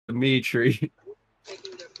Dimitri.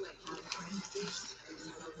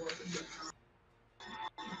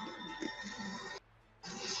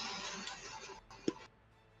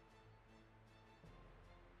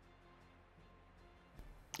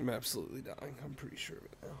 I'm absolutely dying. I'm pretty sure of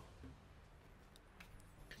it now.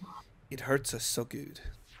 It hurts us so good.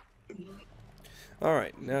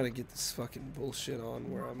 Alright, now to get this fucking bullshit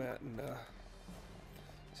on where I'm at in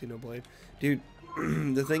XENOBLADE. Dude,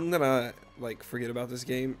 the thing that I like forget about this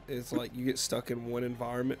game is like you get stuck in one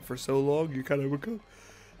environment for so long, you kind of become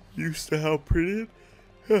used to how pretty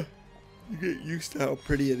it you get used to how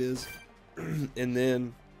pretty it is. And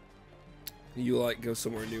then you like go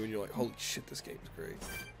somewhere new and you're like, holy shit, this game's great.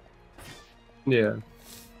 Yeah.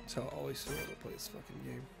 That's how I always feel when I play this fucking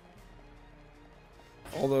game.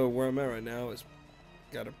 Although where I'm at right now is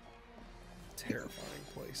got a terrifying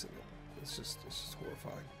place in it. It's just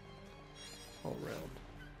horrifying all around.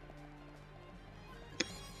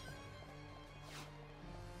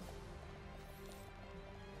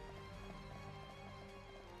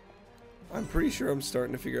 I'm pretty sure I'm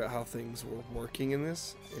starting to figure out how things were working in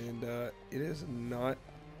this, and it is not.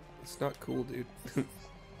 It's not cool, dude.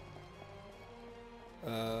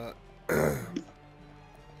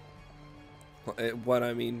 What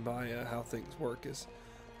I mean by how things work is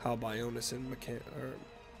how Bionis and is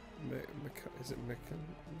it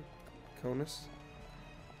Mechonis?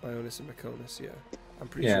 Bionis and Mechonis, yeah. I'm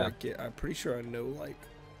pretty sure I'm pretty sure I know like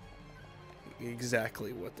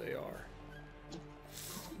exactly what they are.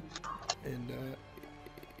 And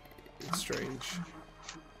it's strange.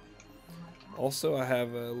 Also, I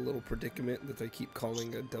have a little predicament that they keep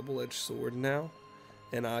calling a double-edged sword now.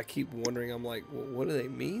 And I keep wondering, I'm like, well, what do they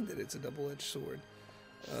mean that it's a double-edged sword?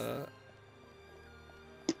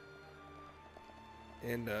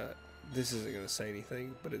 This isn't going to say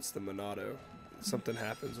anything, but it's the Monado. Something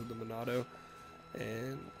happens with the Monado,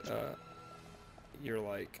 and you're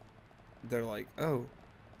like, they're like, oh,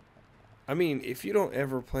 I mean, if you don't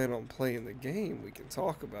ever plan on playing the game, we can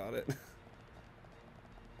talk about it.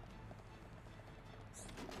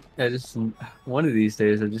 I just, one of these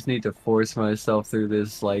days, I just need to force myself through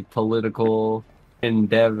this, like, political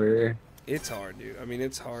endeavor. It's hard, dude. I mean,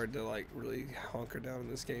 it's hard to, like, really hunker down in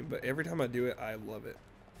this game, but every time I do it, I love it.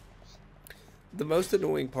 The most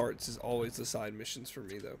annoying parts is always the side missions for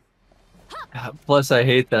me, though. Plus, I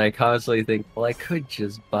hate that I constantly think, well, I could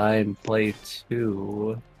just buy and play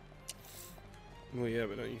too. Well, yeah,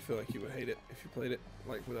 but don't you feel like you would hate it if you played it,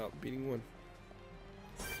 like, without beating one?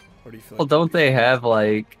 Or do you feel like... Well, don't they have,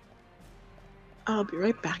 like... I'll be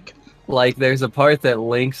right back. Like, there's a part that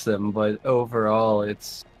links them, but overall,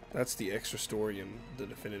 it's... That's the extra story in the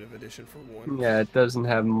definitive edition for one. Yeah, it doesn't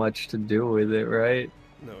have much to do with it, right?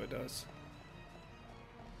 No, it does.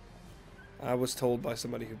 I was told by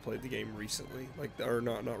somebody who played the game recently, like, or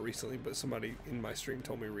not recently, but somebody in my stream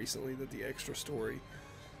told me recently that the extra story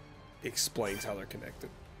explains how they're connected.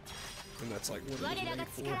 And that's like what it was made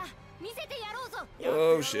for.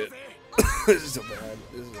 Oh shit. This is a bad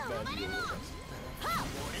deal.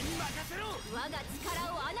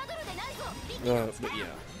 But yeah,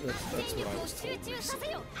 that's what I was told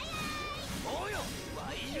recently.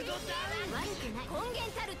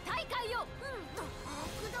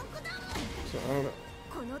 So I don't know.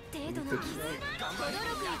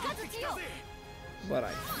 But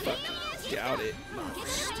I fucking doubt it. You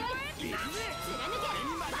stupid bitch.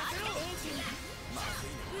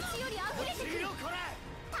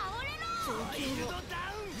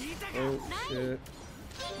 Oh shit.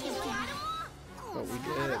 Oh, we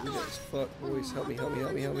dead as fuck, boys. Help me.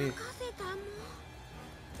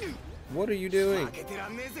 What are you doing? Right.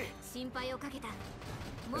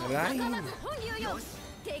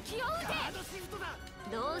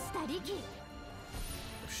 Oh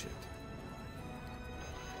shit.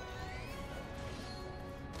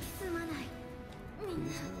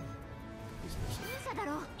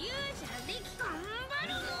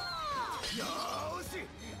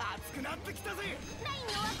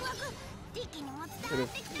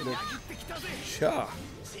 Cha.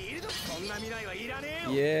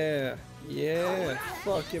 Yeah,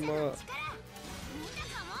 fuck him up.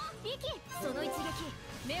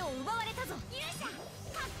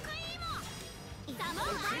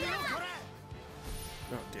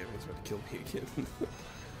 Oh damn, he's about to kill me again.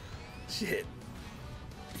 Shit.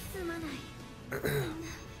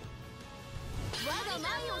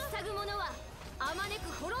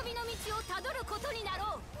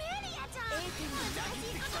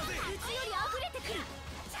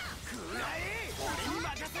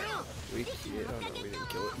 We did. Oh no, we didn't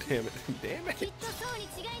kill it. Damn it. Damn it.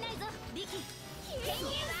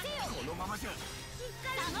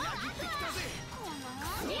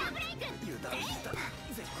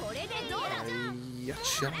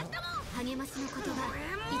 Yacha.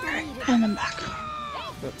 And I'm back.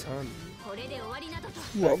 What ton?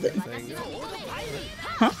 Well then. Thing.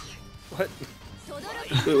 Huh? What?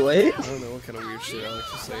 Wait. I don't know what kind of weird shit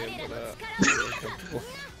Alex was saying, but I'm really comfortable.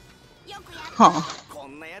 Huh.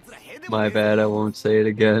 My bad, I won't say it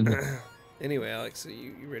again. Anyway, Alex, are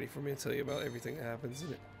you ready for me to tell you about everything that happens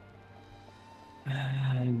in it?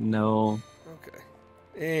 No. Okay.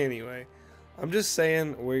 Anyway, I'm just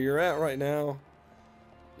saying where you're at right now,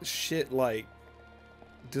 shit like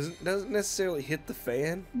doesn't necessarily hit the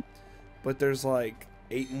fan, but there's like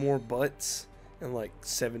 8 more butts and like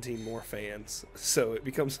 17 more fans, so it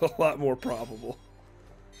becomes a lot more probable.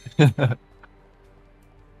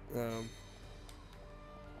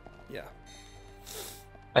 Yeah.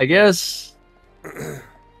 I guess.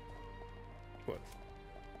 What?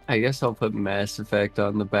 I guess I'll put Mass Effect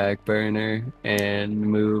on the back burner and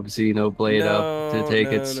move Xenoblade up to take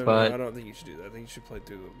its spot. No, I don't think you should do that. I think you should play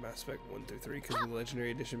through the Mass Effect 1 through 3 because the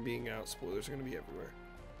Legendary Edition being out, spoilers are going to be everywhere.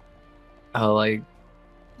 I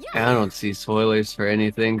don't see spoilers for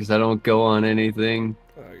anything because I don't go on anything.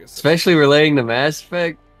 I guess Especially relating to Mass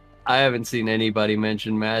Effect. I haven't seen anybody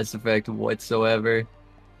mention Mass Effect whatsoever.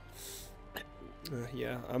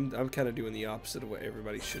 yeah, I'm kind of doing the opposite of what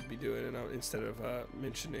everybody should be doing, and instead of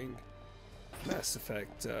mentioning Mass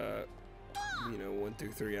Effect, 1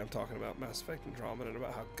 through 3, I'm talking about Mass Effect Andromeda and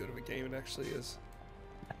about how good of a game it actually is.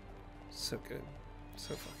 So good,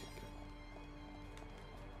 so fucking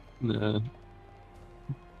good. No.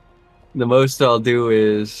 The most I'll do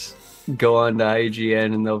is go on to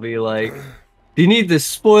IGN and they'll be like, do you need this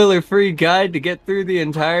spoiler-free guide to get through the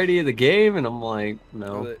entirety of the game? And I'm like,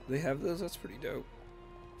 no. Oh, they have those? That's pretty dope.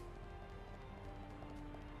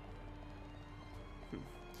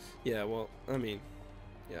 Yeah, well, I mean,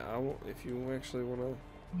 yeah, I won't, if you actually want to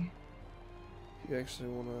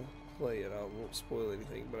play it, I won't spoil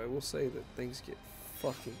anything, but I will say that things get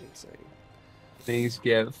fucking insane. Things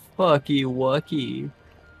get fucky-wucky.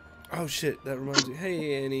 Oh shit, that reminds me.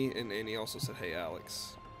 Hey, Annie, and Annie also said, hey,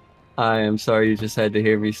 Alex. I am sorry you just had to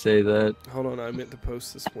hear me say that. Hold on, I meant to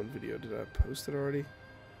post this one video. Did I post it already?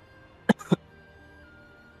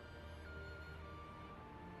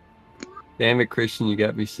 Damn it, Christian, you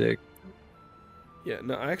got me sick. Yeah,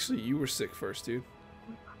 no, actually, you were sick first, dude.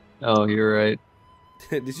 Oh, you're right.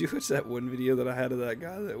 Did you watch that one video that I had of that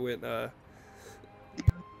guy that went, what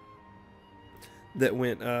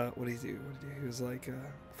did he do? He was like,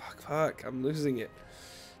 fuck, I'm losing it.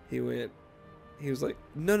 He was like,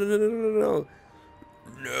 no.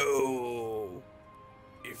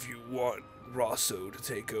 If you want Rosso to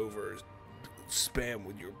take over, spam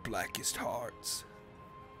with your blackest hearts.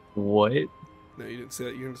 What? No, you didn't say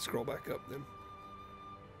that. You're gonna scroll back up then.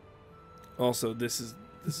 Also, this is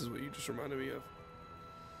what you just reminded me of.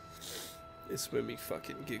 It's made me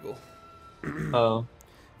fucking giggle. Oh.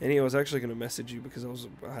 Anyway, I was actually gonna message you because I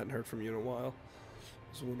hadn't heard from you in a while.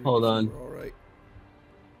 I was wondering Hold if on. you were all right.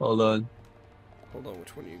 Hold on. Hold on,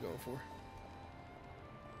 which one are you going for?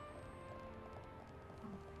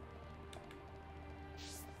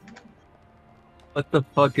 What the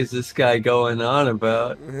fuck is this guy going on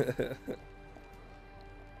about?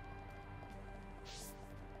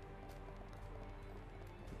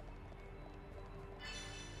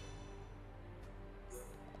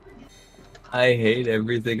 I hate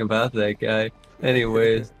everything about that guy.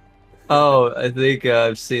 Anyways. Oh, I think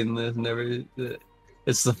I've seen this.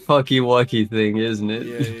 It's the fucky wucky thing, isn't it?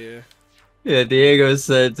 Yeah. Yeah, Diego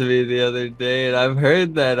said to me the other day, and I've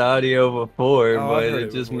heard that audio before, Oh, but I've heard it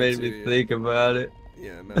it just before made too, me yeah. think about it.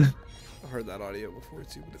 Yeah, no. I've heard that audio before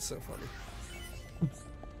too, but it's so funny.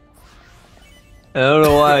 I don't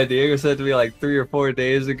know why. Diego said to me like 3 or 4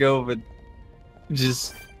 days ago, but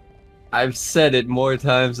just I've said it more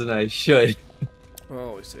times than I should. I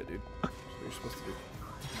always say, dude. That's what you're supposed to do.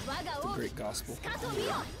 It's the great gospel. Tell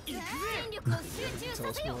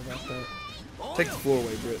us more about that. Take the floor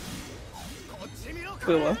away, Britt.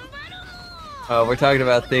 Wait, what? We're talking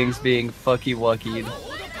about things being fucky wuckied.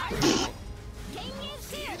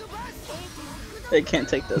 They can't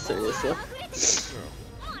take that seriously.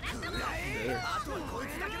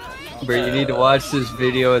 But you need to watch this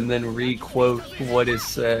video and then re-quote what is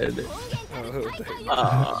said.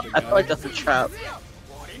 I feel like that's a trap.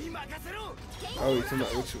 Oh, you're talking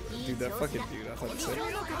about which dude? That fucking dude. I thought it said.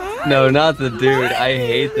 No, not the dude. I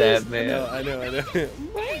hate that man. No, I know.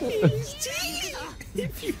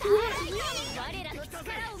 If you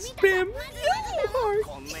spam yellow heart.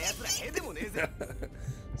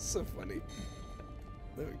 So funny.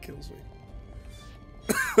 That kills me.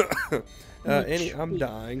 I'm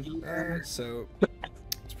dying. So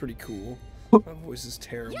it's pretty cool. My voice is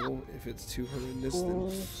terrible. If it's too horrendous,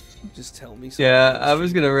 then just tell me something. Yeah, I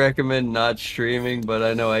was gonna recommend not streaming, but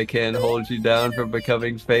I know I can't hold you down from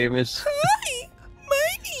becoming famous. Hi,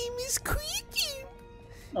 my name is Queaky.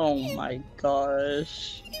 Oh my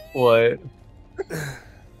gosh. What?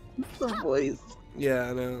 The voice. Yeah,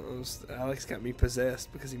 I know. Alex got me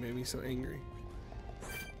possessed because he made me so angry.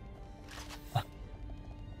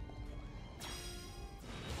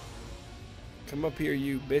 Come up here,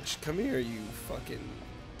 you bitch. Come here, you fucking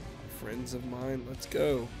friends of mine. Let's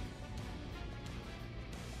go.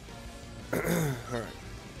 Alright.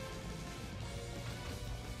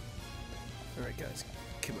 Alright, guys.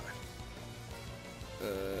 Come on.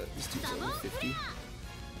 This dude's only 50.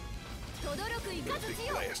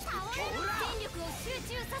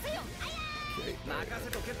 Big blast.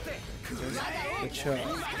 Okay. Good job.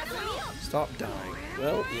 Stop dying.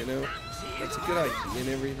 Well, you know, that's a good idea and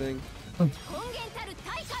everything.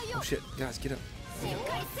 Oh shit, guys, get up.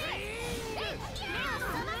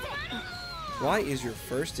 Why is your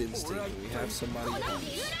first instinct when we have somebody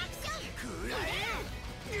who's...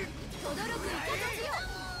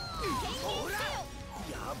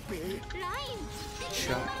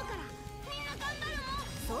 Chop.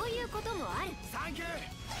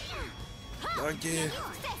 Thank you.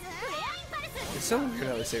 It's so weird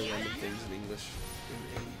how they say random things in English.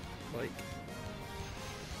 Like...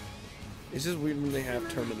 It's just weird when they have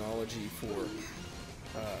terminology for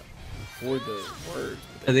the word.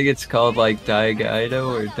 I think it's called like Daigido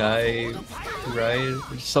or Dai right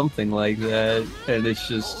or something like that, and it's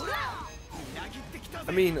just.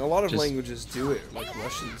 I mean, a lot of languages do it, like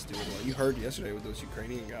Russians do it. Like you heard yesterday with those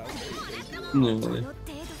Ukrainian guys. They do it. No. Oh man,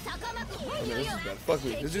 this is about to fuck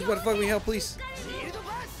me. This is about to fuck me. Help, please.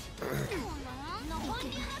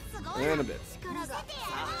 And a bit.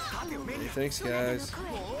 Hey, thanks, guys.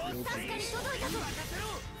 Oh, please.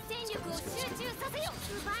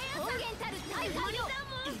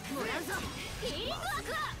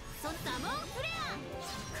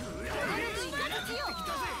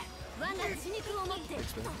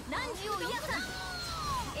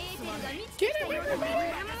 Get it!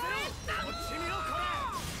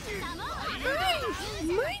 Hi,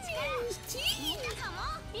 my name's T.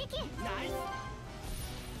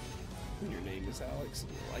 When your name is Alex,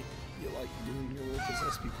 and you like doing your little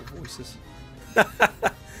possessed people voices.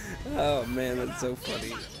 Oh man, that's so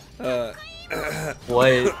funny.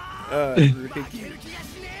 What? Ricky.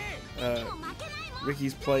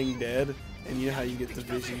 Ricky's playing dead, and you know how you get the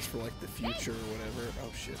visions for like the future or whatever.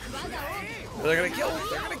 Oh shit! They're gonna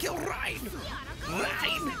kill Ryan.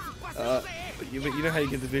 But you know how you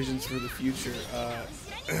get the visions for the future.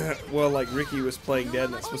 Well, like Ricky was playing dead,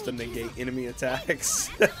 and that's supposed to negate enemy attacks.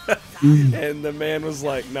 And the man was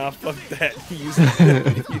like, "Nah, fuck that." He used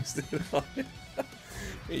it on him.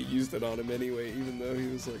 He used it on him anyway, even though he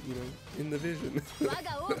was like, you know, in the vision.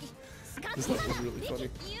 This stuff was really funny.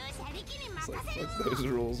 It's like, fuck those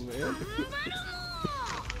rules, man.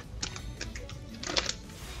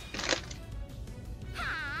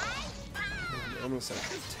 I'm gonna sound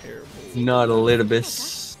terrible. Not a little bit.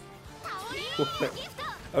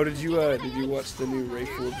 Oh, did you watch the new Ray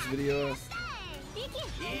Forbes video?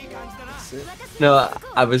 That's it. No,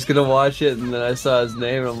 I was gonna watch it and then I saw his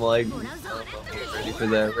name and I'm like, I'm not ready for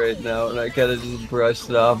that right now, and I kind of just brushed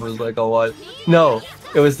it off. I was like, I'll watch. No,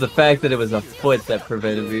 it was the fact that it was a foot that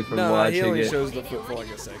prevented me from watching he only it. shows the foot for like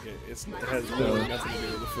a second. It has really nothing to do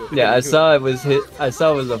with the foot. Yeah, I saw it was his. I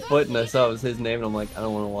saw it was a foot and I saw it was his name and I'm like, I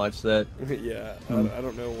don't want to watch that. Yeah, I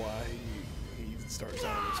don't know why he starts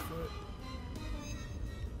out on his foot.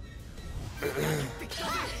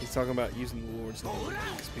 He's talking about using the Lord's name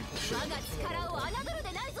because people shouldn't. Oh,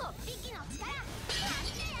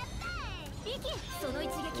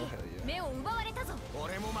 hell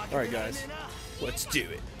yeah. Alright guys, let's do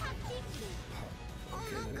it.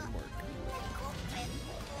 Okay, that didn't work.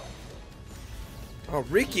 Oh,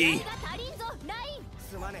 Ricky! Oh,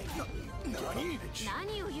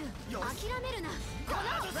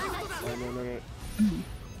 no.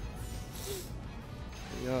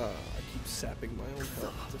 Yeah, I keep sapping my own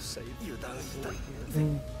health to save you.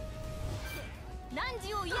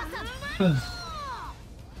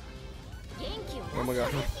 Oh my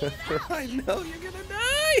god. I know you're gonna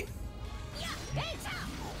die!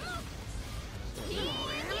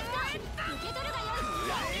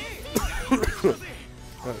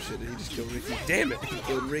 Oh shit, did he just kill Ricky? Damn it, he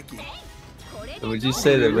killed Ricky. Would you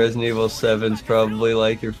say that Resident Evil 7 is probably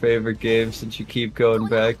like your favorite game since you keep going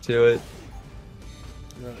back to it?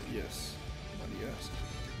 Yes. Why do you ask?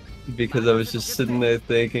 because I was just sitting there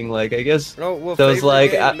thinking, like, I guess Oh well, those favorite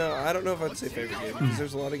like game? No, I don't know if I'd say favorite game because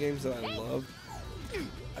there's a lot of games that I love.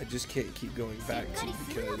 I just can't keep going back to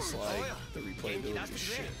because like the replayability is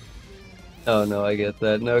shit. Oh no, I get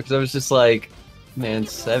that. No, because I was just like, man,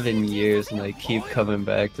 7 years and I keep coming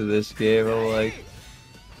back to this game. I'm like,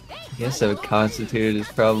 I guess I would constitute it as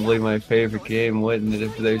probably my favorite game, wouldn't it?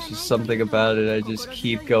 If there's just something about it I just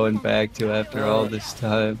keep going back to after all this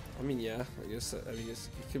time. I mean, yeah, I guess it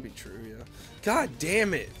could be true, yeah. God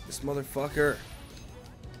damn it, this motherfucker.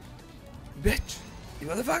 Bitch, you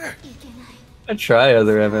motherfucker. I try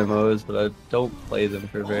other MMOs, but I don't play them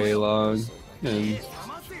for very long. And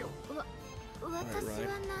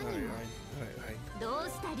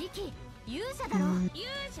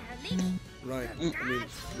Right. I mean,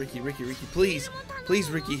 Ricky, please,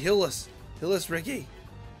 Ricky, heal us, Ricky,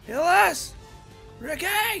 heal us,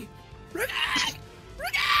 Ricky,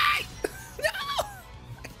 no,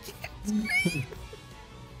 I can't scream.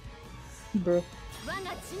 Bro.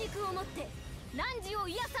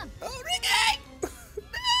 Oh, Ricky!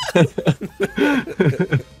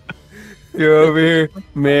 you're over here,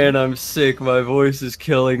 man, I'm sick, my voice is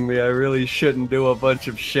killing me, I really shouldn't do a bunch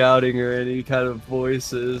of shouting or any kind of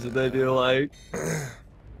voices, and then you're like,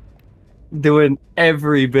 doing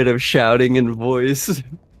every bit of shouting and voice.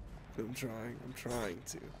 I'm trying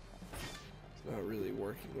to. It's not really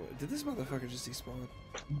working. Did this motherfucker just despawn?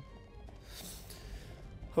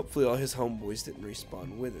 Hopefully all his homeboys didn't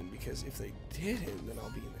respawn with him, because if they didn't, then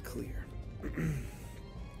I'll be in the clear.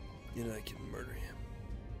 And I can murder him.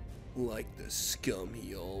 Like the scum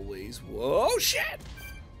he always was. Oh shit!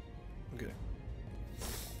 Okay.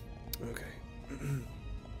 Okay.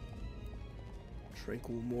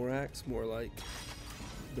 Tranquil Morax, more like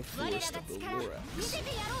the forest of the Morax.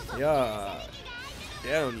 Yeah.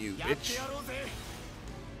 Down you, bitch.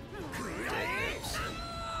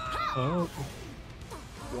 Oh.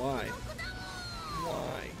 Why?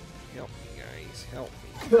 Why? Help me, guys. Help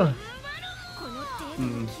me.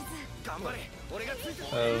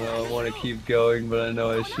 I don't know, I want to keep going, but I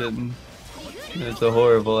know I shouldn't. It's a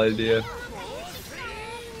horrible idea.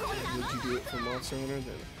 Would you do it for Monster Hunter?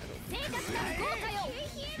 Then I don't think you should.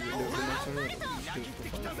 If you would do it for Monster Hunter, I don't think you should do it for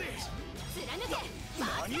Final Fantasy.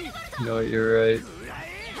 You know what, you're right.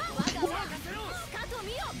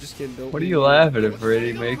 I'm just kidding, don't. What are you laughing at,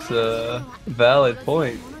 Brady? Makes a valid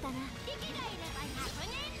point.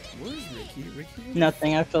 Where's Ricky?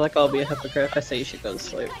 Nothing. I feel like I'll be a hypocrite if I say you should go to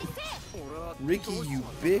sleep. Ricky, you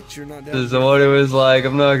bitch, you're not down. This is what it was like,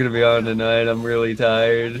 I'm not gonna be on tonight, I'm really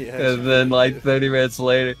tired. Yeah, And then like 30 minutes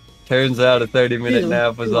later, turns out a 30-minute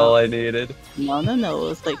nap was all I needed. No, it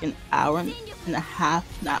was like an hour and a half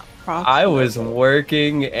nap. I was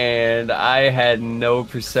working and I had no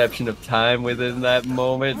perception of time within that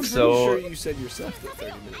moment, I'm so... sure you said yourself that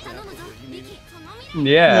 30-minute nap was what you needed.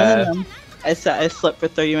 Yeah. No. I slept for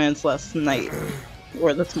 30 minutes last night,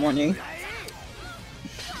 or this morning.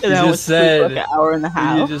 And I was asleep like an hour and a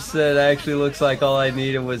half. You just said actually looks like all I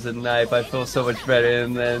needed was a nap. I feel so much better,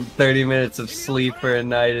 and then 30 minutes of sleep for a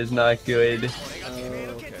night is not good.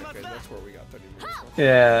 Okay, that's where we got 30 minutes.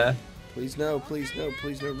 Yeah. Please no,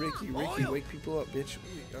 Ricky, wake people up, bitch.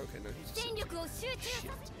 Okay, no, he's shit.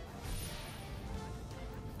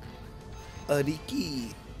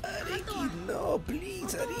 Ariki, no,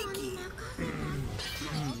 please, Ariki.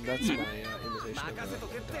 That's my imitation of a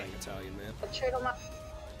dying Italian man.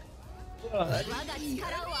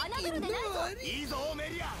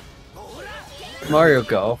 Mario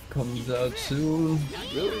Golf comes out soon.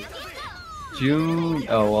 Really? June.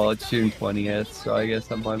 Oh well, it's June 20th, so I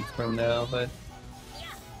guess a month from now. But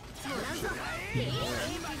I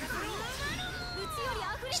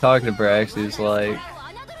was talking to Brax, he's like,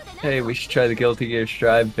 "Hey, we should try the Guilty Gear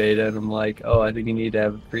Strive beta," and I'm like, "Oh, I think you need to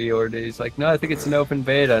have a pre-order." He's like, "No, I think it's an open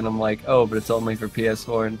beta," and I'm like, "Oh, but it's only for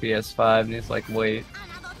PS4 and PS5," and he's like, "Wait,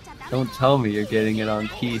 don't tell me you're getting it on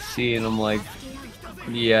PC," and I'm like,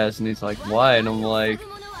 "Yes," and he's like, "Why?" and I'm like,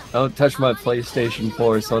 "Don't touch my PlayStation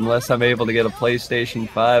 4, so unless I'm able to get a PlayStation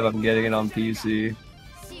 5, I'm getting it on PC."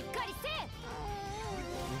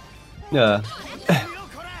 Yeah.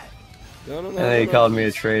 No, And then he called me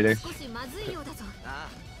a traitor. Did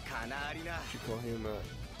you call him an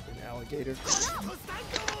alligator?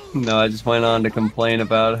 No, I just went on to complain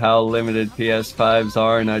about how limited PS5s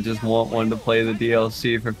are, and I just want one to play the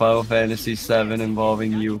DLC for Final Fantasy VII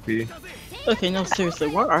involving Yuffie. Okay, no, seriously,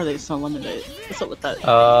 why are they so limited? What's up with that?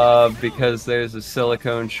 Because there's a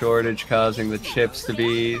silicone shortage causing the chips to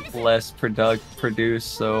be less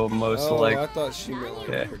produced, so most I thought she meant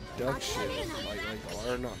like production, like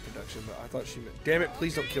or not production, but I thought she meant. Damn it!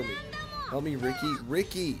 Please don't kill me. Help me,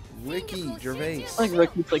 Ricky. Ricky Gervais. Like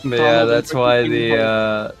Ricky's like. But yeah, that's why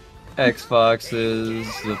the Xboxes,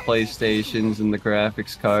 the PlayStations, and the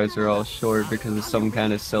graphics cards are all short because of some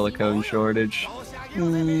kind of silicone shortage.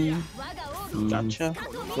 Gotcha.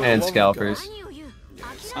 And scalpers.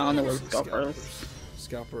 I don't know what scalper is.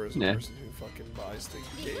 Scalper is a person who fucking buys the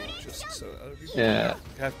game just so other people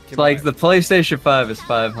it's like the PlayStation 5 is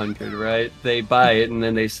 500, right? They buy it and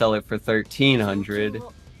then they sell it for 1,300,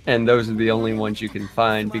 and those are the only ones you can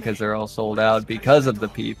find because they're all sold out because of the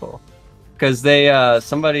people. Because they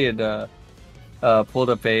somebody had pulled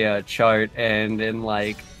up a chart, and in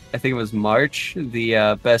like I think it was March,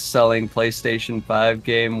 the best-selling PlayStation 5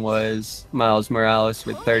 game was Miles Morales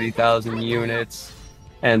with 30,000 units.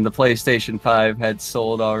 And the PlayStation 5 had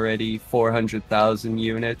sold already 400,000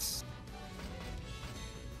 units.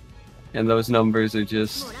 And those numbers are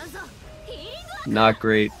just not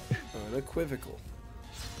great. Unequivocal.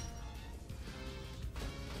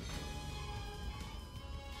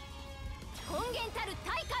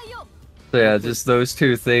 So yeah, just those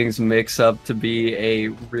two things mix up to be a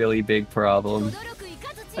really big problem.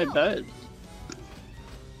 I bet. You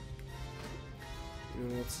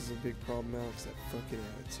know what else is a big problem, Alex? That fucking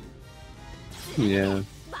attitude. Yeah.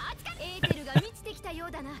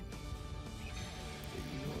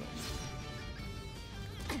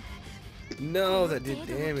 No, that did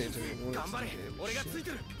damage. I wanted to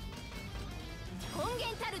do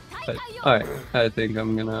But, alright, I think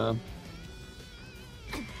I'm gonna...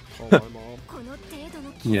 call my mom.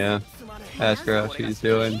 Yeah, ask her how she's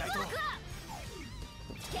doing. Need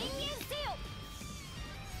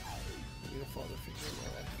a father figure in my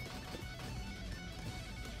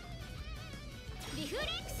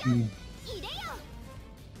life.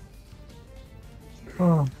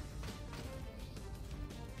 Oh.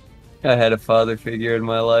 I had a father figure in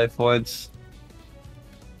my life once.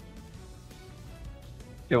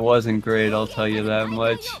 It wasn't great, I'll tell you that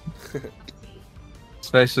much.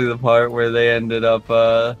 Especially the part where they ended up,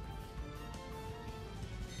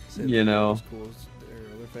 you know...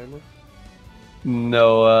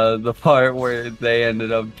 No, the part where they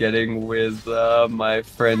ended up getting with, my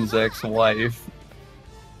friend's ex-wife.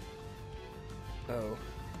 Oh,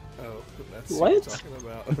 that's what you're talking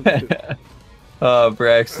about.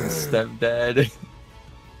 Braxton's stepdad.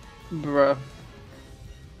 Bruh.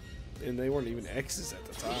 And they weren't even exes at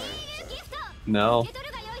the time. So No.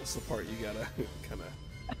 that's the part you gotta kind of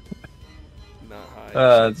not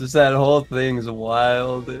hide. Just that whole thing's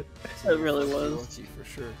wild. It really was. Lucky for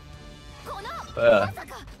sure.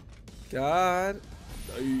 God.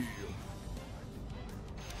 Damn.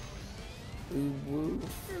 Ooh, woo.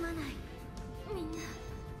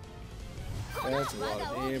 That's a lot of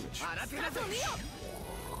damage.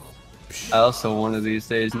 I also one of these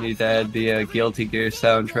days need to add the Guilty Gear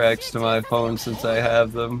soundtracks to my phone since I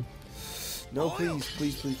have them. No, please.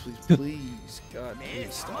 God,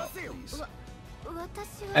 please stop, please.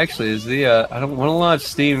 Actually, is the I don't want to launch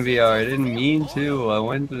Steam VR. I didn't mean to. I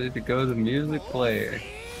wanted to go to the music player.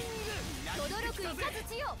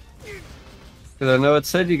 Because I know it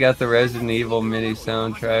said you got the Resident Evil mini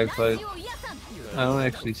soundtrack, but I don't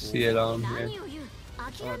actually see it on here.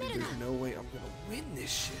 Oh, dude, there's no way I'm gonna win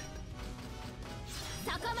this shit.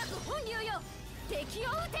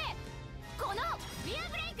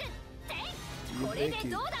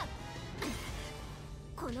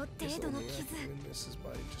 This is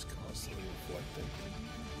by just constantly reflecting.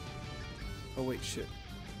 Oh wait, shit.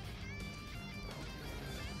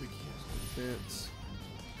 We can't defense.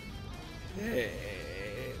 Hit.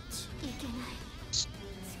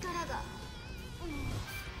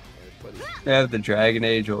 They have the Dragon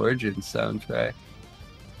Age Origins soundtrack.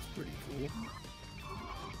 It's pretty cool.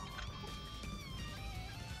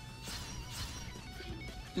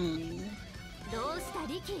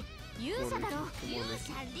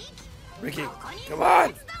 Ricky, come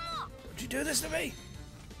on! Don't you do this to me!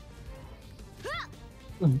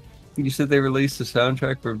 You said they released the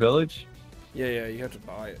soundtrack for Village? Yeah, you have to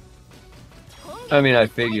buy it. I mean, I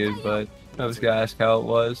figured, but I was gonna ask how it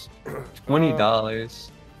was. $20.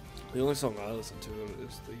 The only song I listen to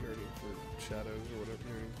is the Yearning for Shadows or whatever.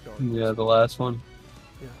 Yearning for Darkness. Yeah, the last one.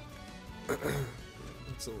 Yeah.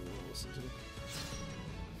 That's the only one I listen to.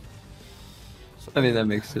 So I mean, that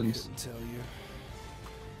makes sense. I couldn't tell you.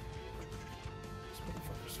 This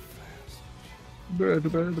motherfucker's fast.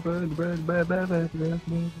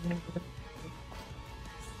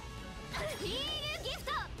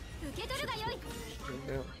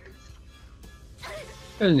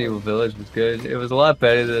 Resident Evil Village was good. It was a lot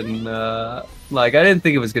better than, like, I didn't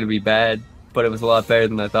think it was going to be bad, but it was a lot better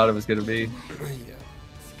than I thought it was going to be.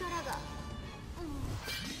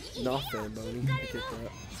 Yeah. Nothing, Boney. I get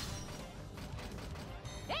that.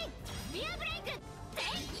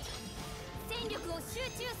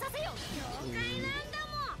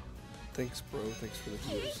 Thanks, bro. Thanks for the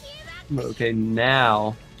heals. Okay,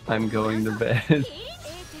 now I'm going to bed.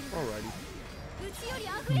 Alrighty.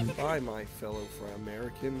 Bye, my fellow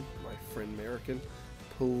American, my friend American.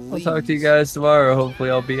 Please. I'll talk to you guys tomorrow.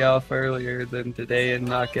 Hopefully I'll be off earlier than today and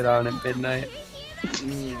not get on at midnight.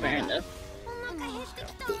 Fair enough.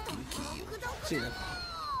 See ya.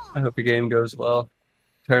 I hope your game goes well.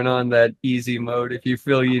 Turn on that easy mode if you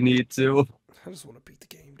feel you need to. I just want to beat the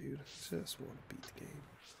game, dude. Just want to beat the game.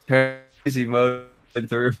 Turn easy mode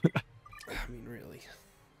through. I mean, really.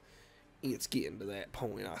 It's getting to that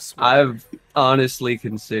point, I swear. I've honestly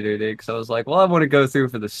considered it because I was like, well, I want to go through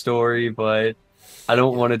for the story, but I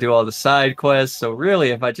don't want to do all the side quests. So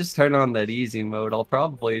really, if I just turn on that easy mode, I'll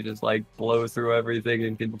probably just like blow through everything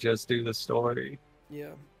and can just do the story.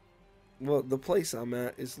 Yeah. Well, the place I'm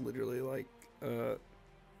at is literally like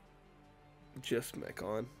just Mech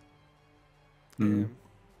on. And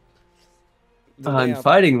And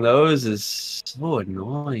fighting those is so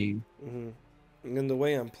annoying. And the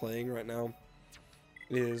way I'm playing right now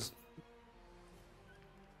is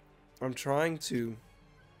I'm trying to.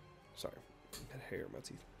 Sorry, I had hair in my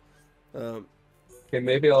teeth. Okay,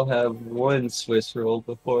 maybe I'll have one Swiss roll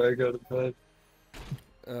before I go to bed.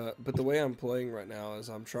 But the way I'm playing right now is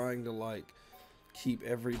I'm trying to like keep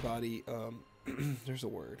everybody. There's a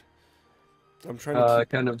word. I'm trying to keep,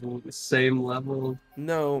 kind of the same level.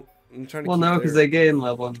 No, I'm trying to. Well, keep no, because they gain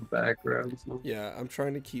level in the background. So. Yeah, I'm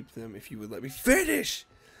trying to keep them. If you would let me finish,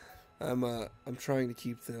 I'm trying to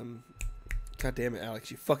keep them. God damn it,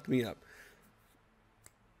 Alex, you fucked me up.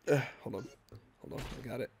 Hold on, I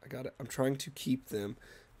got it. I'm trying to keep them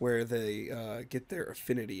where they get their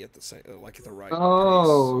affinity at the same, like at the right.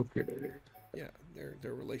 Oh, pace. okay. Yeah,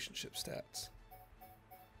 their relationship stats.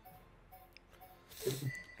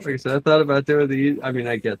 Like I said, I thought about doing the. I mean,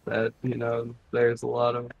 I get that. You know, there's a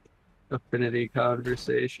lot of affinity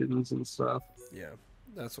conversations and stuff. Yeah,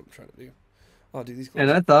 that's what I'm trying to do. Oh, dude, these. And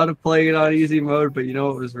I thought of playing it on easy mode, but you know,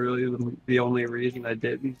 it was really the only reason I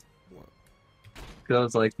didn't. Because I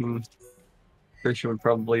was like, Christian would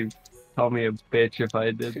probably call me a bitch if I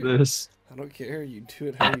did this. I don't care. You do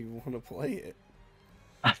it how you want to play it.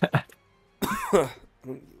 I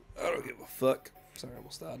don't give a fuck. Sorry, I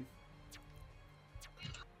almost died.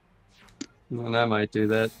 And I might do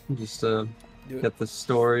that just to get the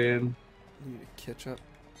story in. You need to catch up.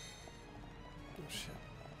 Oh shit.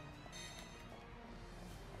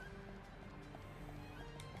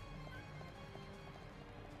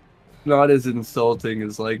 Not as insulting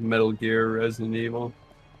as like Metal Gear or Resident Evil.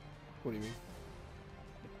 What do you mean?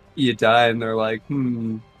 You die and they're like,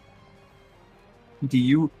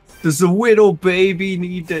 does the Widow Baby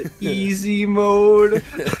need the easy mode?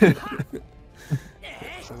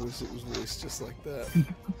 I wish it was voiced just like that.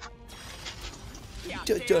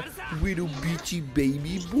 Widow bitchy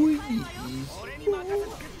baby boy.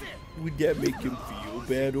 Would that make him feel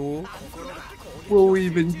bad or? We'll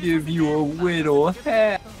even give you a widow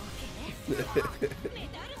hat.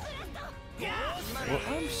 Well,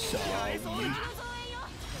 I'm sorry.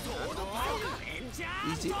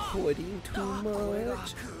 Is it hoarding too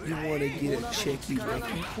much? You want to get a checky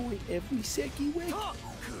wacky point every secky week?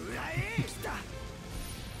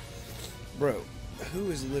 Bro, who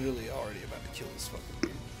is literally already about to kill this fucking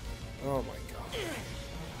dude? Oh my god. I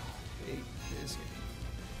hate this game.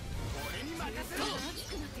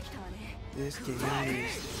 This game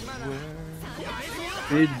is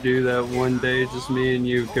We'd do that one day, just me and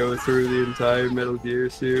you go through the entire Metal Gear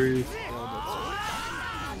series.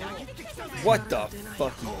 What the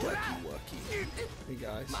fucky ducky wucky? Hey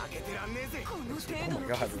guys. Oh my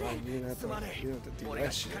god, Ryan, you don't have to do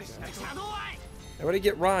that shit. Everybody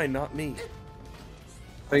get Ryan, not me.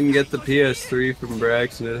 I can get the PS3 from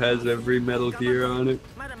Braxton. It has every Metal Gear on it.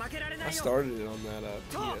 I started it on that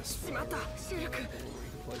PS4.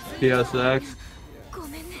 PSX.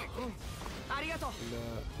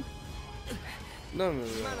 No.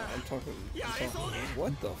 I'm talking.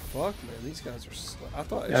 What the fuck, man? These guys are. I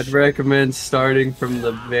thought. I'd recommend starting from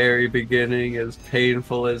the very beginning, as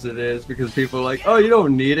painful as it is, because people are like, "Oh, you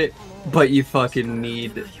don't need it," but you fucking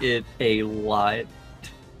need it a lot.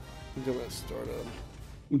 I'm gonna start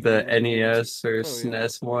the NES or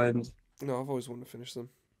SNES ones. No, I've always wanted to finish them.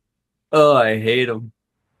 Oh, I hate them.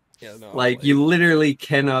 Yeah, no. Like, you literally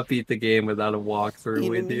cannot beat the game without a walkthrough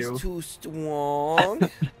with you. Too strong.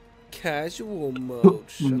 Casual mode.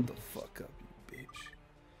 Shut the fuck up, you bitch.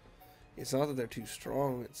 It's not that they're too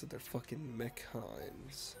strong, it's that they're fucking mech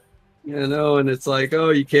hinds. You know, and it's like, oh,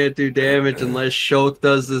 you can't do damage unless Shulk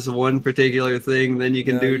does this one particular thing, then you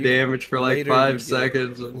can No, do damage for like 5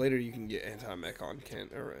 seconds. Later you can get anti-mech on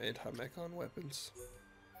weapons.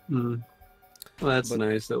 Hmm. Well, that's But-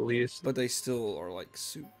 nice at least. But they still are like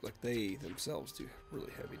they themselves do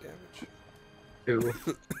really heavy damage. Ooh.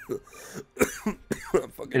 I'm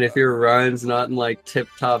fucking And if your Ryan's not in like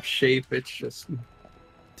tip-top shape, it's just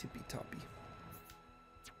tippy toppy.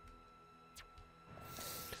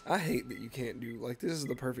 I hate that you can't do like this is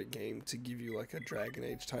the perfect game to give you like a Dragon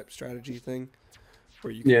Age type strategy thing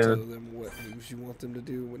where you can tell them what moves you want them to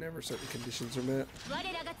do whenever certain conditions are met.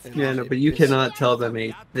 And yeah, no, it but you pisses- cannot tell them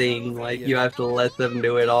a thing. Like you have to let them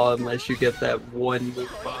do it all unless you get that one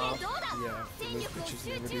move off. Yeah, and those bitches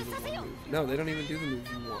never do the one move. No, they don't even do the move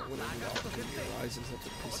you want whenever the opportunity arises. That's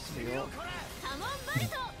what pisses me off.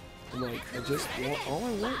 I'm like, all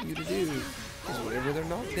I want you to do is whenever they're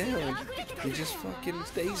knocked down, you just fucking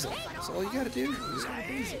daze them. That's all you gotta do. You just gotta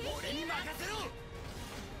daze them.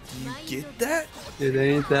 Do you get that? It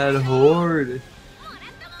ain't that hard.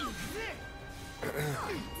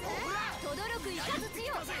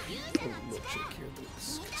 Milkshake here,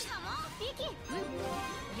 that's disgusting.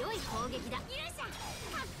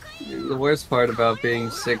 The worst part about being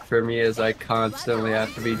sick for me is I constantly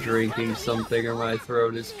have to be drinking something or my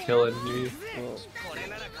throat is killing me. Well,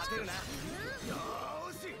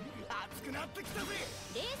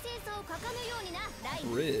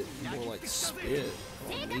 grit, more like spit.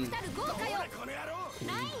 On me.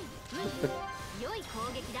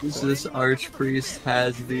 Who's this Archpriest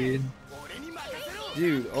has been?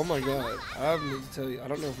 Dude, oh my god. I need to tell you, I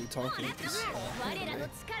don't know if we talked about this.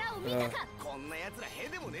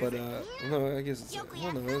 No, I guess it's,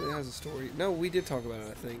 well, no, it has a story. No, we did talk about it,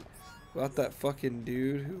 I think. About that fucking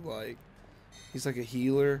dude who, like, he's like a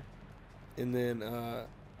healer, and then,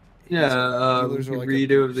 Yeah, healers are like a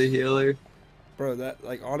redo of the boost. healer. Bro, that,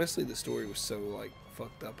 like, honestly, the story was so, like,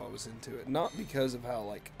 fucked up I was into it. Not because of how,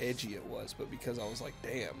 like, edgy it was, but because I was like,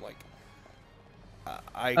 damn, like,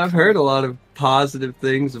 I've heard a lot of positive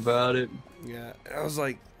things about it. Yeah, and I was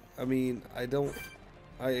like, I mean, I don't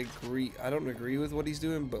agree with what he's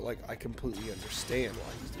doing, but like I completely understand why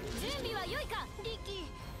he's doing what he's doing.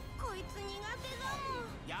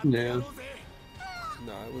 Yeah.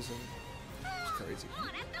 No, it was crazy.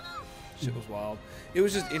 Shit was wild. It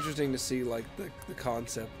was just interesting to see like the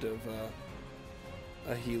concept of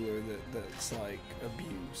a healer that's like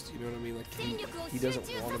abused. You know what I mean? Like he doesn't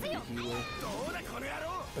want to be a healer,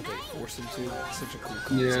 but they force him to. It's such a cool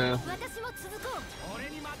concept. Yeah.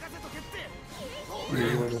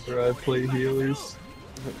 Yeah, whenever I play healers.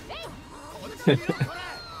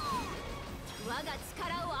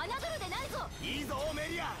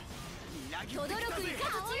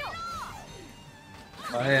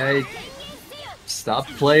 I stopped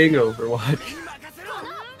playing Overwatch.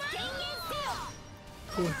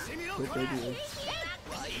 What they do.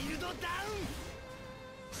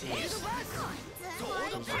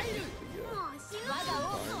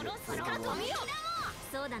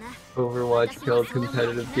 Overwatch killed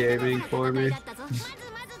competitive gaming for me.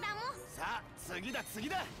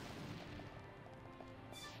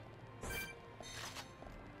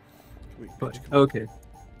 But, okay.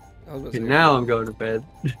 I was about to Okay, say, now I'm going to bed.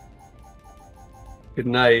 Good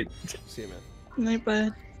night. see you, man. Night,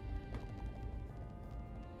 bud.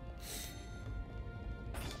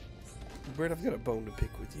 Brett, I've got a bone to pick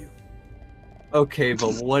with you. Okay,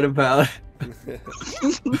 but what about... I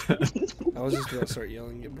was just about to start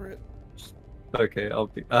yelling at Brett. Okay, I'll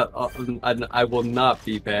be... I will not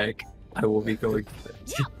be back. I will be going to bed.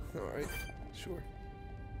 Alright, sure.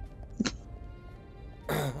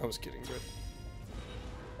 I was kidding, Brett.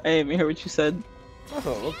 I didn't even hear what you said.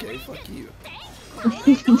 Oh, okay, fuck you.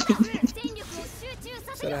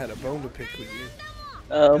 Said I had a bone to pick with you.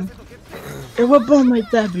 And what bone might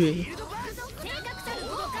that be?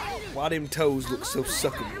 Why them toes look so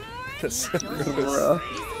suckable? That's gross. Bruh.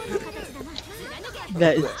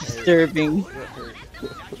 That is disturbing. That hurt.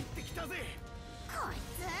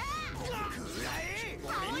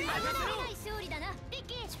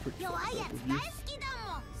 It's pretty fucked up with you.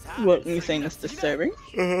 What are you saying that's disturbing?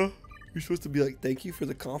 Uh-huh. You're supposed to be like, thank you for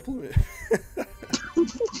the compliment.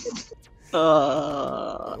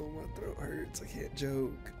 Oh, my throat hurts. I can't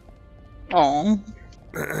joke. Aw.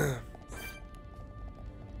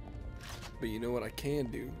 But you know what I can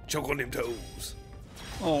do? Choke on them toes.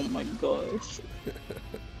 Oh my gosh.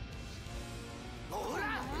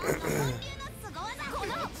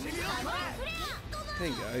 Hey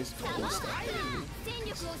guys, don't stop hitting me.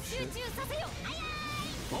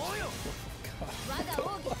 God.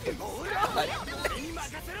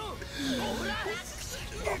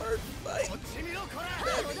 Hard fight.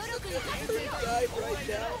 Died right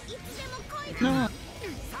now. No.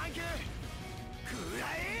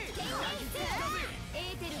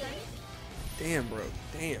 Damn, bro.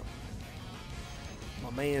 Damn.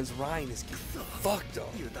 My man's Ryan is getting fucked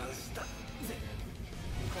up.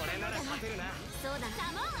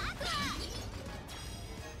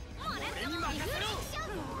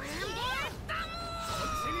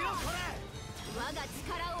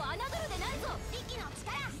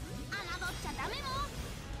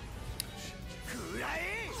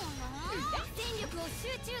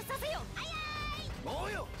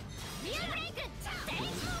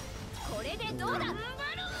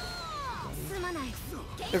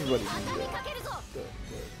 Everybody do the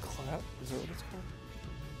clap? Is that what it's called?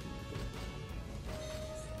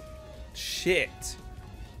 Shit.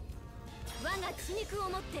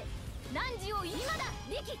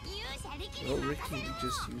 Well, Ricky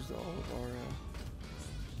just used all of our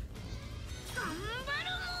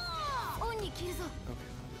okay.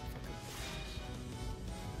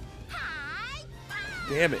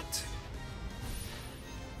 Damn it.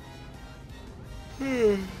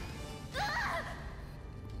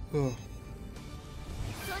 Oh.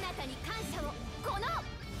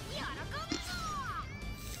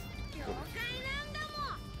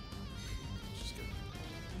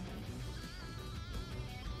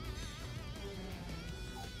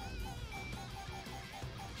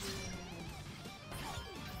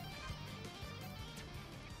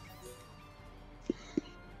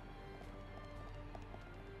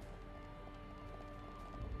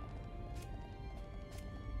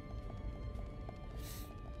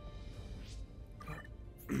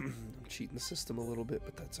 I'm cheating the system a little bit,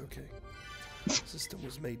 but that's okay. The system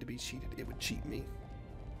was made to be cheated. It would cheat me.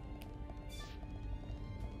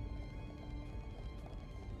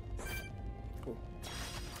 Cool.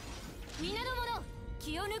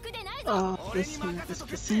 Oh, this one is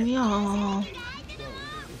pissing me off.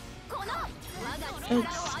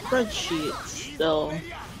 It's spreadsheets still.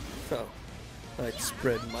 Oh, I'd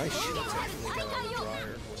spread my shit until I got out of the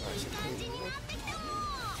dryer and was nice and clean.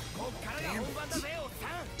 Damn it.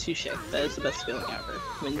 Touche. That is the best feeling ever.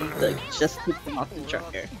 When you like just keep them off the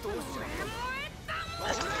dryer.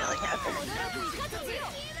 Best feeling ever.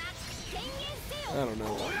 I don't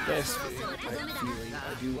know. Best feeling.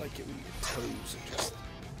 I do like it when your toes are just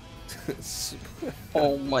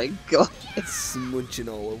Oh my god. smooching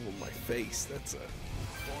all over my face. That's a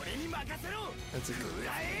good one.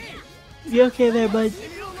 You okay there, bud?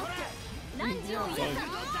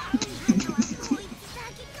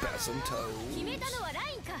 Got some toes.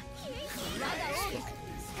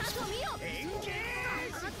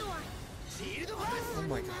 Oh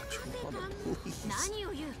my god, Joanna, please.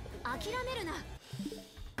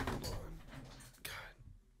 God.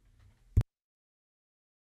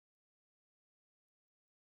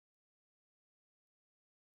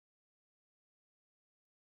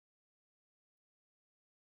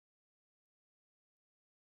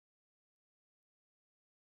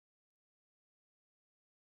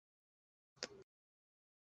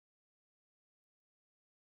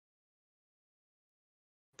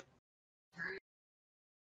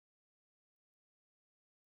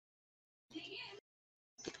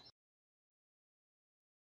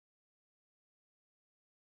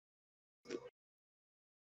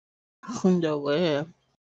 No way. I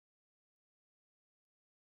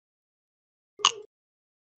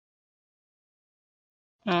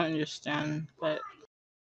don't understand, but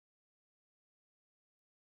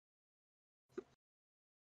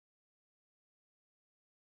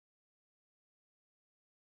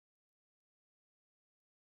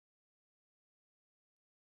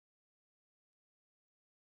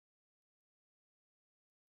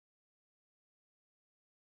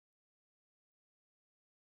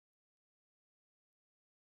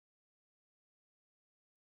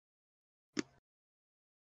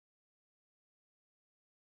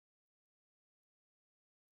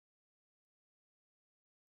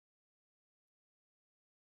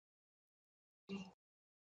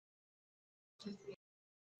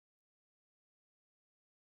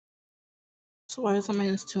so why is it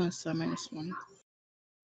 -2 instead of -1?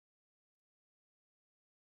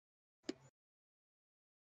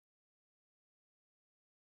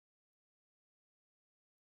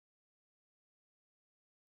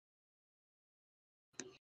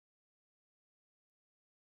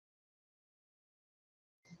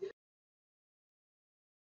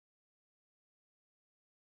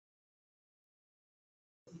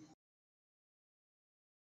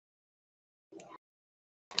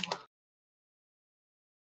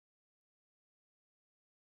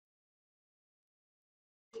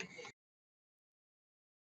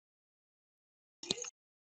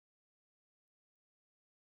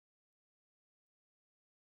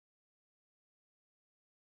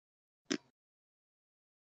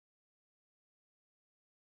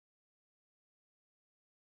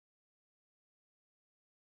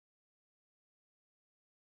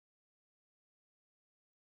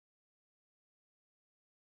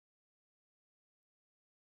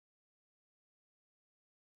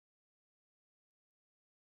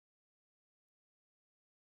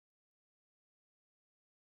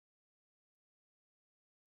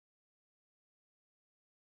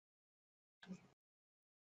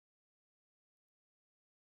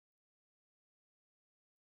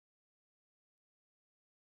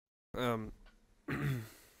 Um,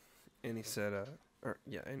 and he said,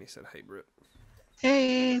 and he said, hey, Brit.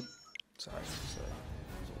 Hey. Sorry, I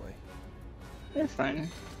was away. You're fine.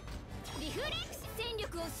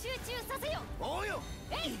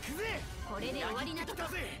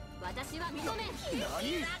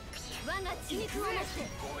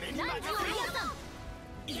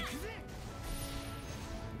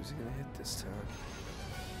 Who's he gonna hit this time?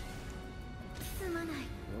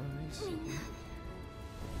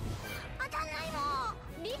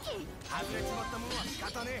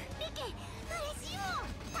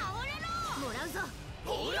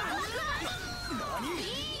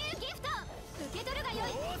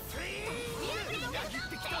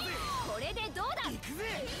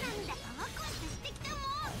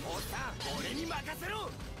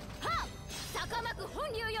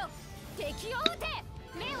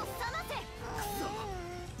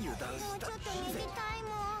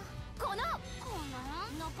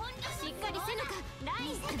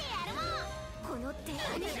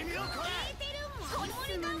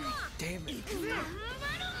 Damn it.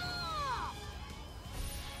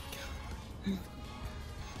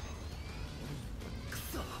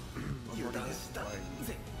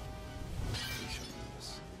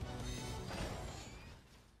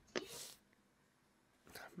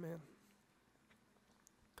 Man,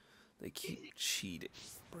 they keep cheating,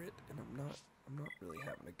 Brit, and I'm not really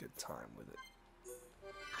having a good time with it.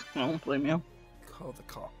 I don't blame you. Call the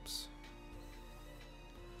cops.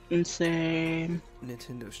 Insane.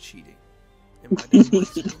 Nintendo's cheating. And my name is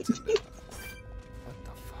Nintendo. What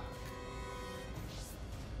the fuck?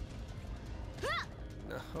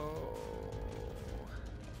 No.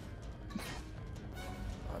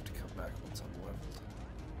 I'll have to come back once I'm leveled.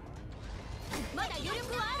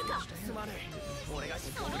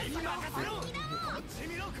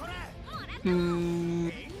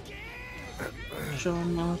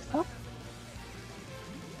 Jonathan?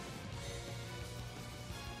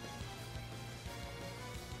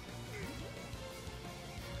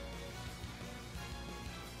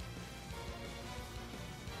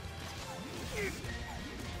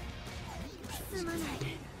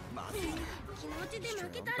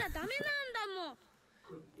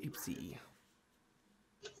 Oopsie.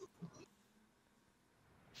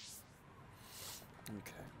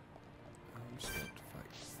 Okay. I'm just going to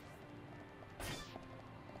fight.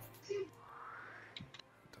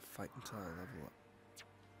 To fight until I level up.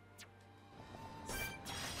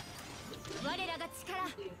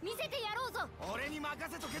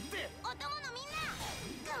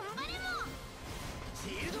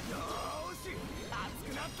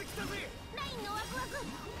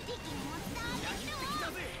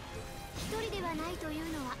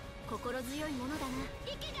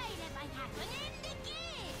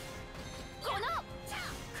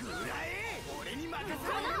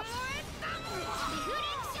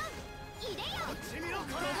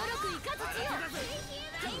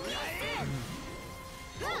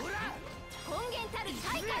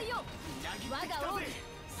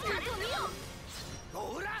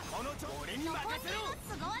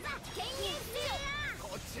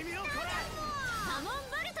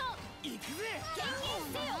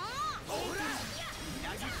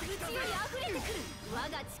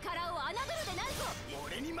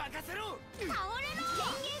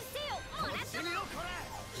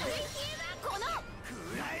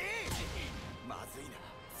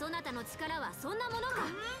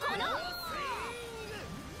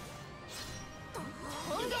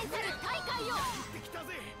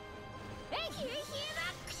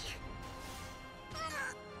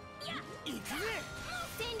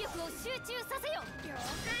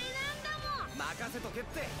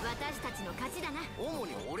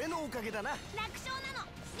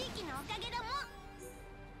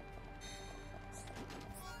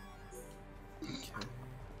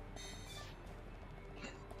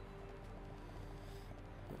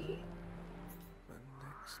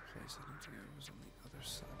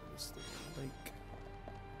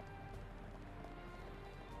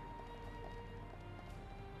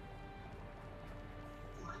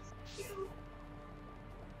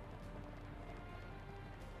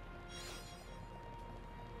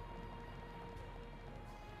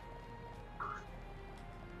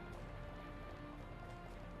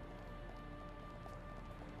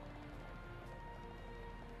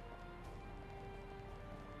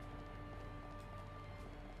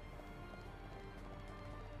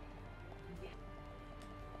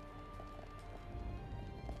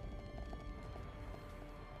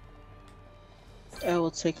 I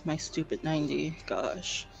will take my stupid 90.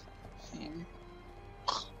 Gosh. Yeah. I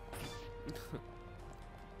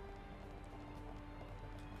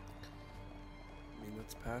mean,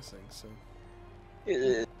 that's passing, so.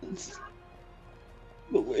 It is.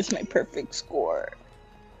 But where's my perfect score?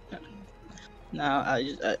 No,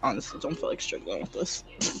 I honestly don't feel like struggling with this.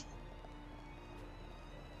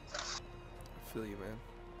 I feel you, man.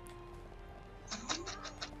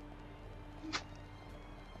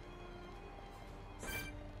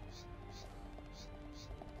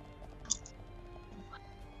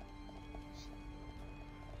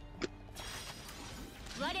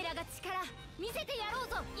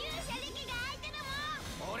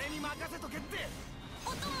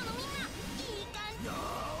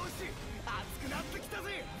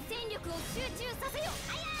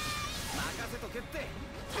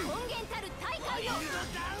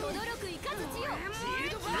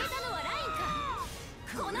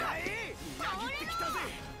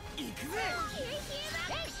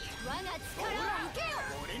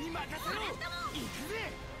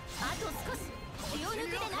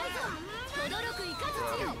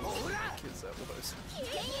 Kids that was.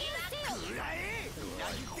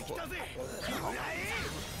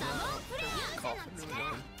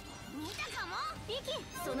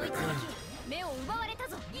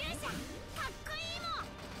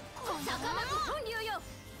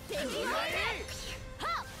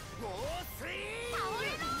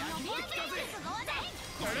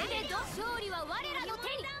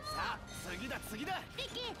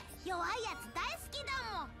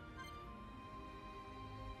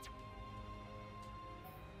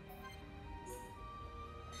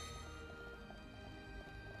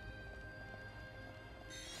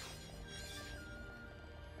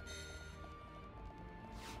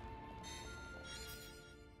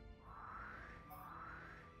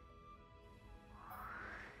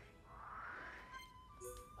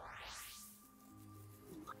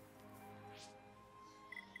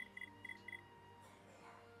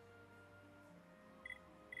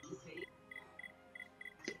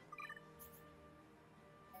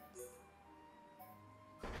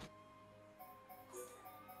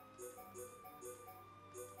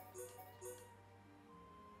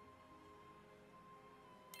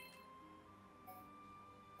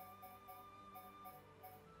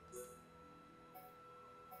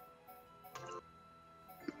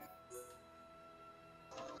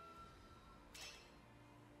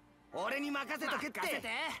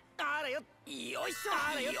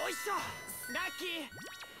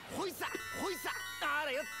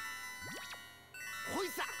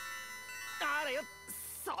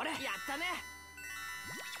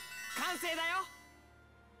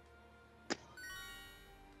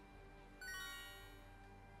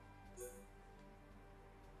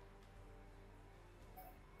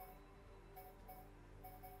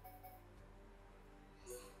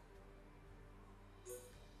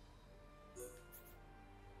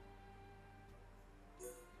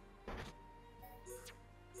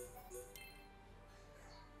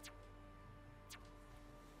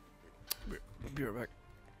 Be right back.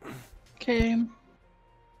 Okay.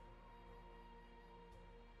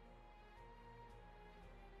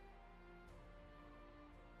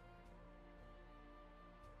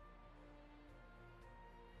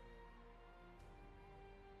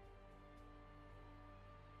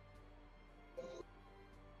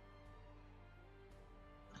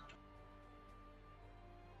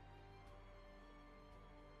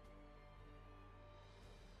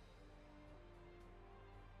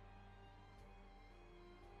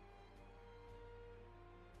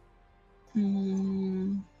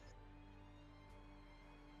 Hmm.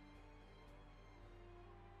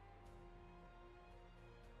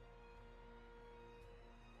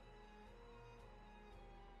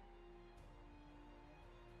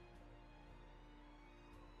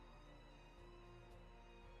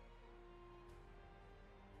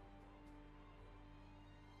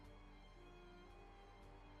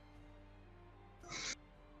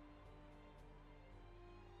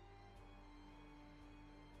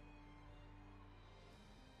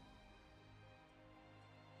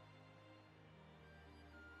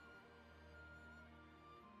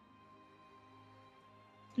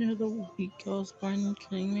 You're the weak girls born, you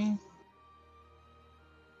kidding me?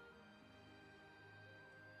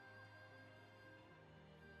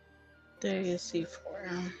 There you see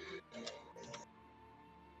C4.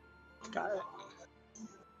 Got it.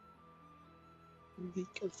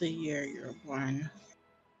 Week of the year you're born.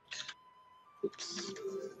 Oops.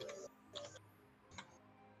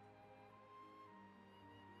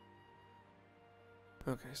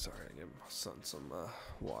 Okay, sorry, I gave my son some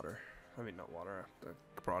water. I mean, not water. I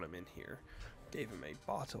brought him in here. Gave him a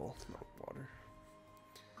bottle, not water.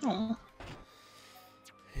 Oh.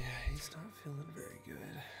 Yeah, he's not feeling very good.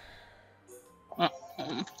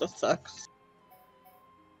 That sucks.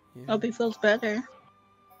 Yeah. Hope he feels better.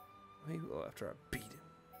 He will after I beat him.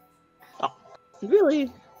 Oh,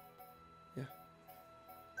 really? Yeah.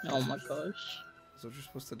 Oh my gosh. That's what you're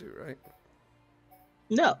supposed to do, right?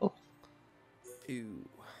 No. Ew.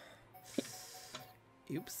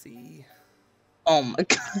 Oopsie. Oh my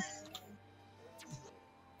god.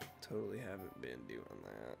 Totally haven't been doing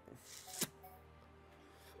that.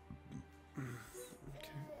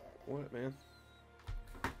 Okay. What, man?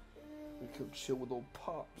 We come chill with old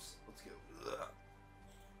Pops. Let's go.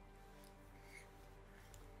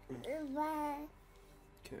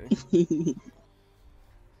 Okay.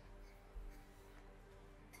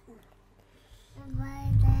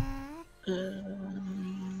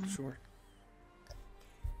 Sure.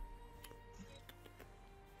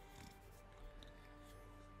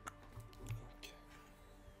 Okay.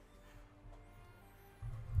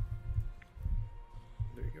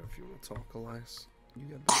 There you go. If you want to talk, Elias, you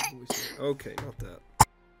got a big voice. Okay, not that.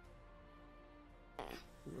 Oh,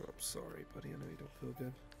 I'm sorry, buddy. I know you don't feel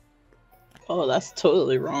good. Oh, that's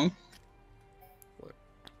totally wrong. What?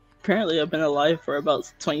 Apparently, I've been alive for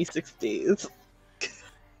about 26 days.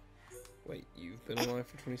 Wait, you've been alive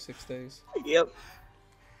for 26 days? Yep.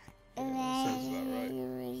 Yeah, that sounds about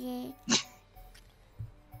right.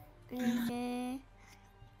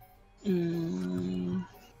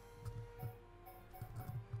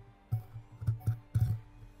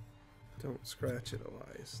 Don't scratch it,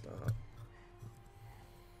 Elias. Stop.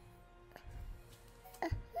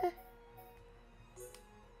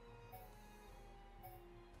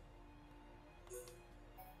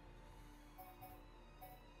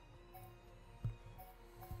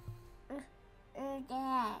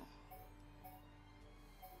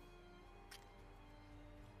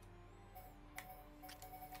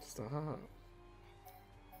 Stop.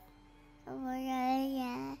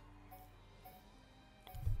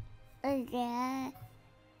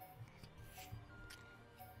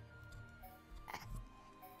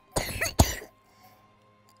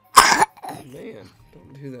 Man,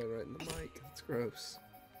 don't do that right in the mic. That's gross.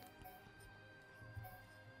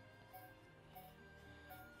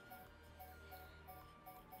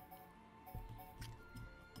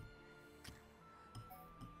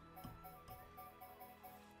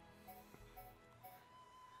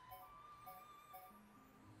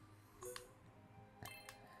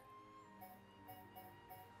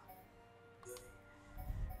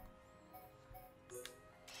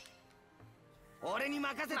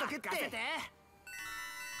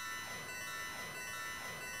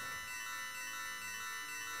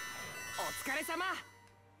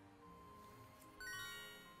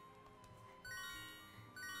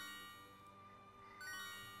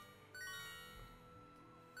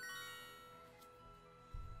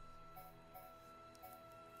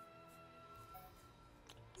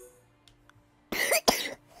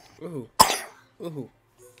 Ooh. Ooh.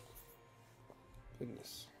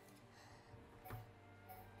 Goodness.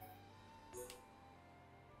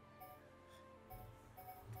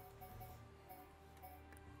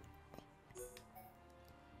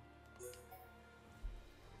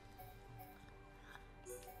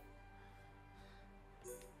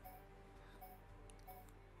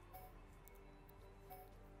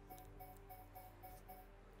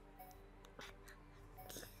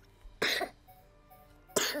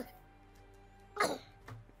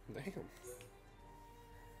 Damn.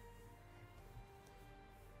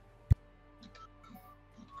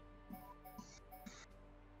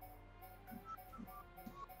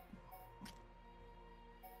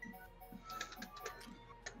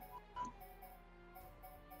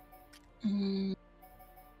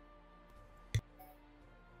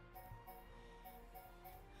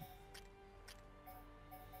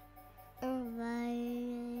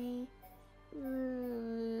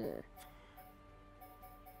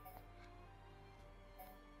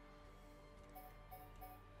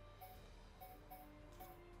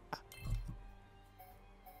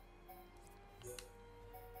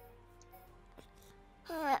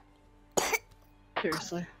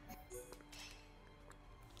 Seriously.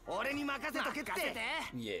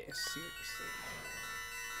 Yeah, seriously.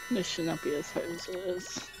 This should not be as hard as it is.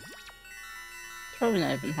 It's probably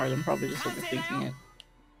not even hard, I'm probably just overthinking it.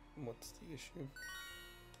 What's the issue?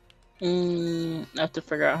 I have to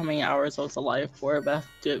figure out how many hours I was alive for, but I have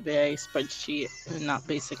to do it via a spreadsheet and not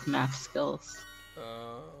basic math skills.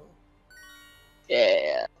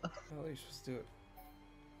 Yeah. How are you supposed to do it?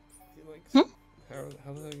 How the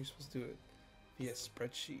hell are you supposed to do it? Via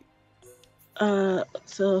spreadsheet?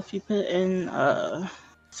 So if you put in,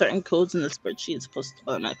 certain codes in the spreadsheet, it's supposed to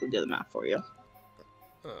automatically do the math for you.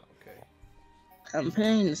 Oh, okay. I'm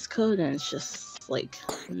putting in this code and it's just, like,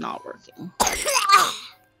 not working.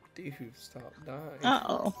 Dude, stop dying.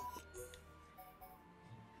 Uh-oh.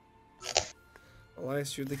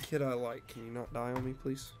 Elias, you're the kid I like. Can you not die on me,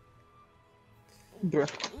 please?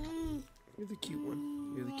 Bruh. You're the cute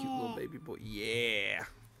one. You're the cute little baby boy. Yeah.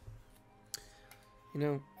 You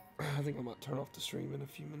know, I think I might turn off the stream in a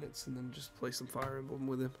few minutes and then just play some Fire Emblem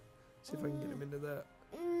with him. See if I can get him into that.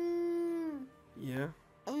 Yeah?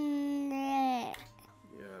 Yeah,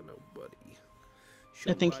 no, buddy.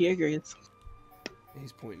 I think he agrees.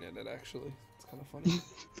 He's pointing at it, actually. It's kind of funny.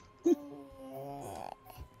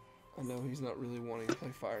 I know he's not really wanting to play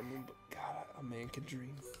Fire Emblem, but God, a man can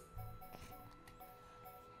dream.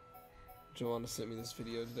 Joanna sent me this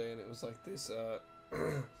video today, and it was like this,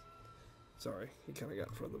 sorry, he kind of got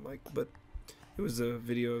in front of the mic, but it was a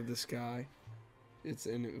video of this guy. It's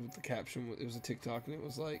in it with the caption, it was a TikTok, and it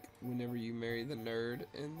was like, whenever you marry the nerd,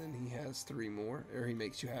 and then he has 3 more, or he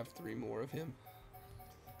makes you have 3 more of him.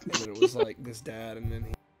 And then it was like this dad, and then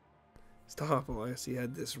he... Stop, Elias. He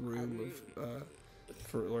had this room of,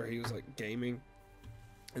 for where he was like gaming,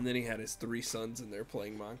 and then he had his 3 sons in there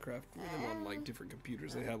playing Minecraft with him on like different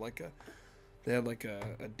computers. They had like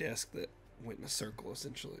a desk that went in a circle,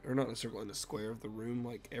 essentially, or not in a circle, in a square of the room.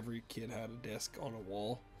 Like every kid had a desk on a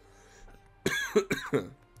wall.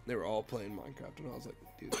 They were all playing Minecraft, and I was like,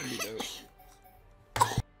 dude, you know it.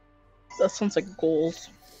 That sounds like goals.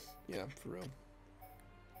 Yeah, for real.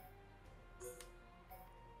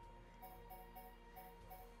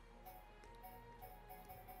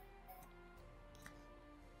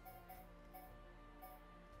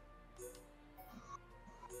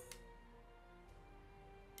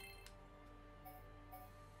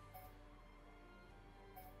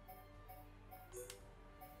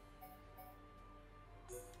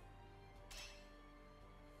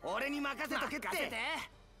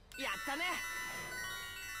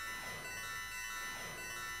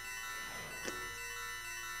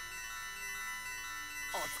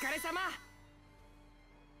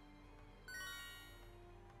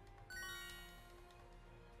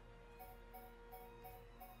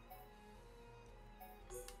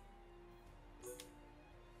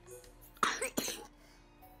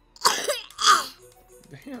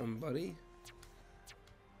 Damn, buddy.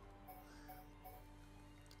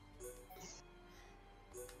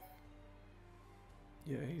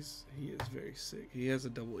 Yeah, he is very sick. He has a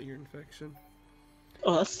double ear infection.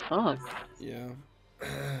 Oh, that sucks. Yeah.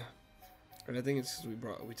 And I think it's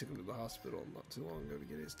because we took him to the hospital not too long ago to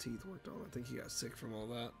get his teeth worked on. I think he got sick from all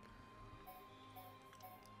that.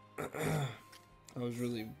 I was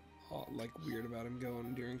really like weird about him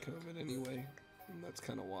going during COVID anyway, and that's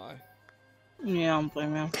kind of why. Yeah, I'm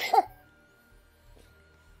blaming him.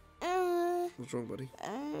 What's wrong, buddy?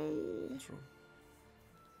 What's wrong?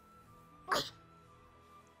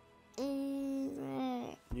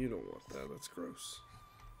 You don't want that. That's gross.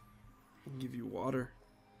 I can give you water.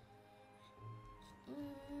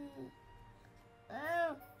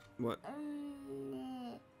 What?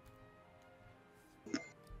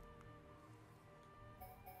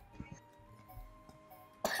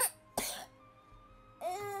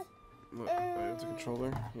 What? Oh, it's a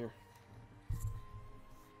controller? Here.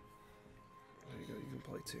 There you go. You can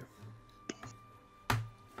play too.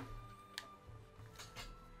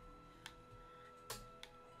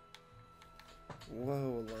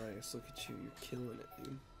 Whoa, Elias, look at you. You're killing it,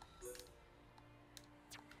 dude.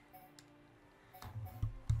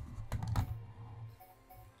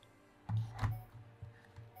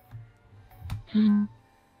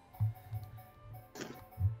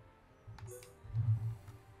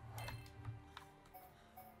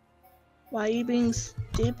 Why are you being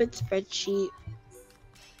stupid, spreadsheet?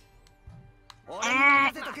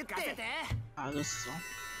 This is all.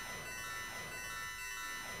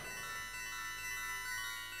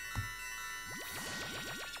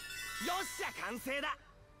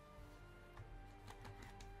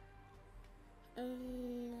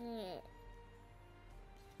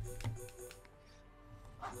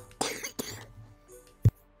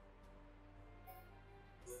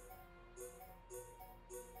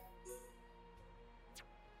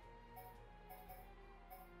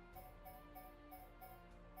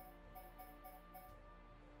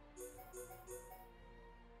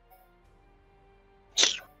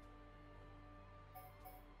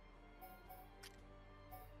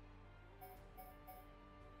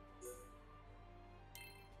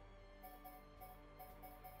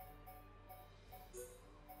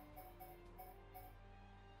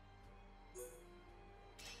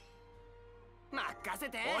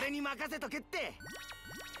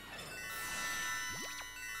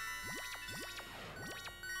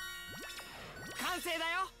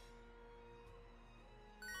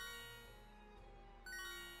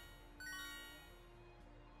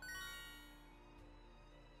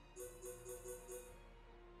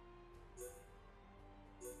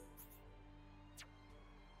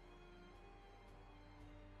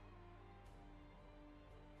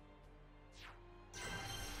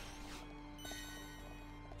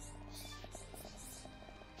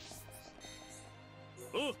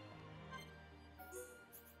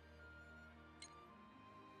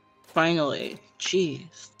 Finally.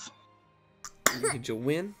 Jeez. Did you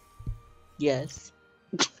win? Yes.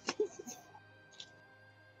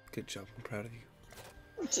 Good job. I'm proud of you.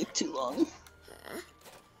 It took too long.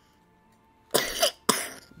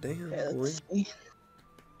 Damn, Yeah, boy. let's see.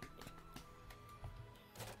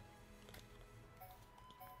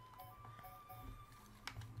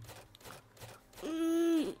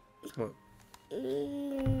 What?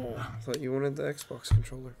 I thought you wanted the Xbox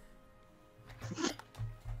controller.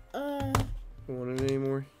 You want it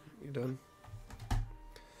anymore? You done?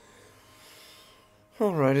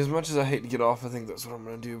 Alright, as much as I hate to get off, I think that's what I'm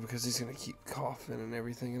gonna do because he's gonna keep coughing and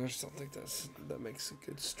everything, and I just don't think that makes a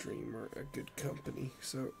good stream or a good company.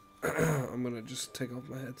 So I'm gonna just take off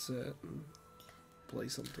my headset and play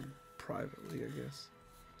something privately, I guess.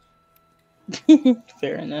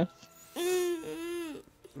 Fair enough.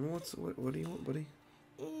 What do you want, buddy?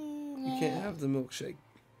 You can't have the milkshake.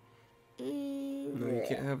 No, you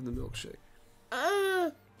can't have the milkshake.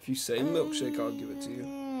 If you say milkshake, I'll give it to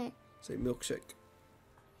you. Say milkshake.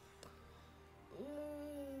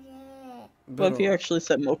 What if you actually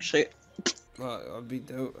said milkshake? I'd be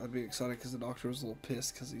dope. I'd be excited because the doctor was a little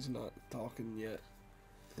pissed because he's not talking yet,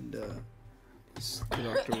 and the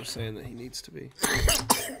doctor was saying that he needs to be.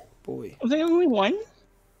 Boy. Are they only one?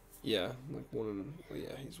 Yeah, like one. Well,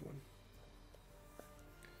 yeah, he's one.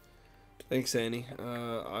 Thanks, Annie.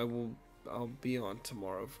 I'll be on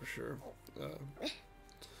tomorrow for sure.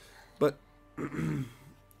 But I'm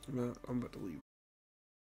about to leave.